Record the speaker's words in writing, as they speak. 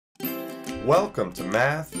Welcome to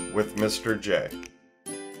Math with Mr. J.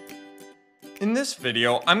 In this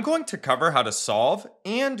video, I'm going to cover how to solve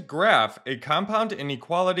and graph a compound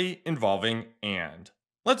inequality involving and.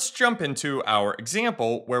 Let's jump into our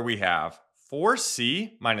example where we have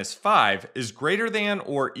 4c minus 5 is greater than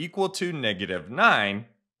or equal to -9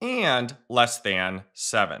 and less than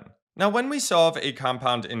 7. Now, when we solve a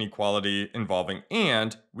compound inequality involving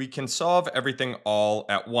and, we can solve everything all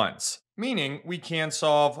at once. Meaning, we can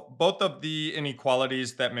solve both of the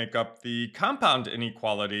inequalities that make up the compound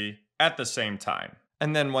inequality at the same time.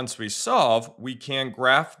 And then once we solve, we can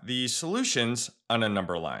graph the solutions on a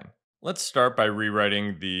number line. Let's start by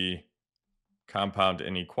rewriting the compound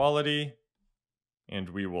inequality, and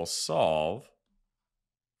we will solve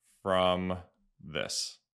from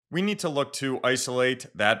this. We need to look to isolate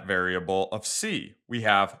that variable of c. We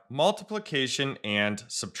have multiplication and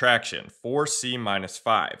subtraction, 4c minus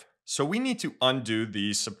 5. So we need to undo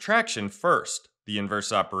the subtraction first. The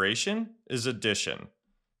inverse operation is addition.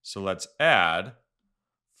 So let's add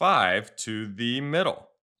 5 to the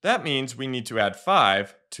middle. That means we need to add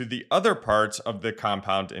 5 to the other parts of the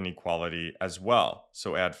compound inequality as well.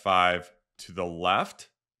 So add 5 to the left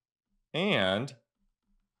and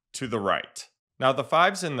to the right. Now the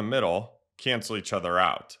 5's in the middle cancel each other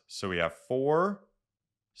out. So we have 4c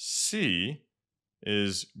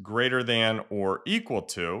is greater than or equal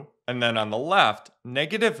to, and then on the left,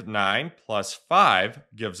 -9 plus 5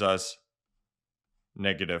 gives us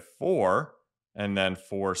 -4, and then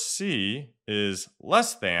 4c is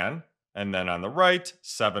less than, and then on the right,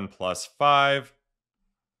 7 plus 5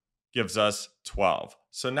 gives us 12.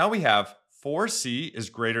 So now we have 4c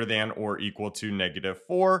is greater than or equal to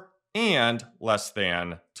 -4 and less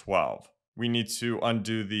than 12. We need to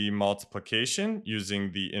undo the multiplication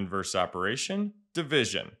using the inverse operation,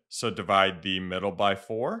 division. So divide the middle by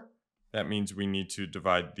 4. That means we need to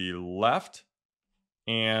divide the left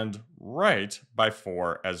and right by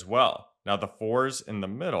 4 as well. Now the 4's in the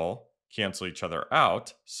middle cancel each other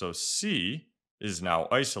out, so c is now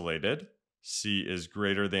isolated. C is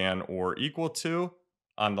greater than or equal to.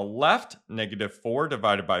 On the left, -4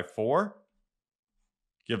 divided by 4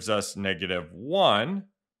 gives us -1.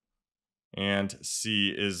 And c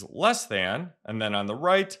is less than, and then on the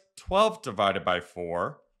right, 12 divided by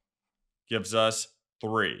 4 gives us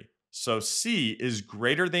 3. So c is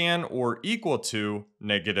greater than or equal to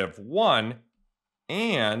 -1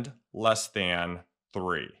 and less than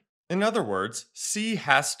 3. In other words, c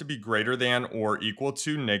has to be greater than or equal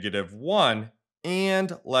to -1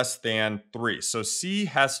 and less than 3. So c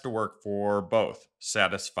has to work for both,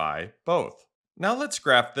 satisfy both. Now let's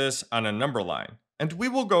graph this on a number line. And we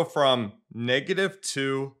will go from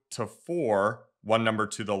 -2 to 4, one number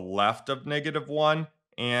to the left of -1,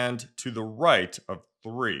 and to the right of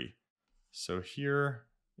 3. So here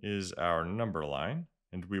is our number line,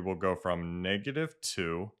 and we will go from -2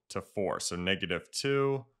 to 4. So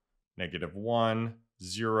 -2, -1,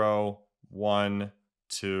 0, 1,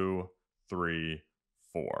 2, 3,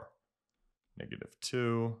 4.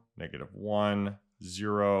 -2, -1,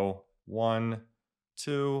 0, 1,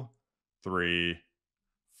 2, 3,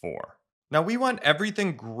 4. Now we want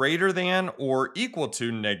everything greater than or equal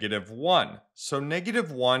to -1. So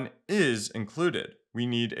 -1 is included. We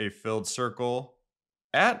need a filled circle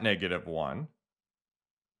at -1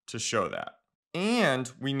 to show that.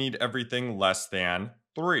 And we need everything less than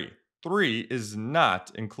 3. 3 is not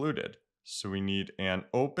included. So we need an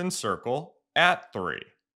open circle at 3.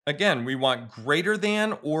 Again, we want greater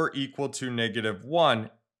than or equal to -1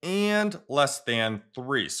 and less than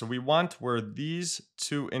 3. So we want where these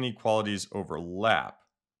two inequalities overlap.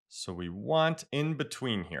 So we want in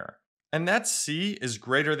between here. And that c is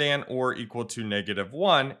greater than or equal to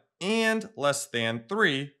 -1 and less than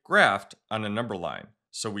 3 graphed on a number line.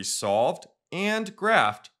 So we solved and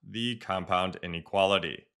graphed the compound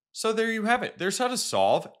inequality. So there you have it. There's how to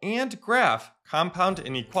solve and graph compound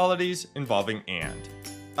inequalities involving and.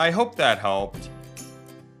 I hope that helped.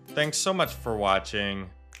 Thanks so much for watching.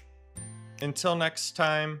 Until next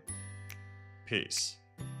time, peace.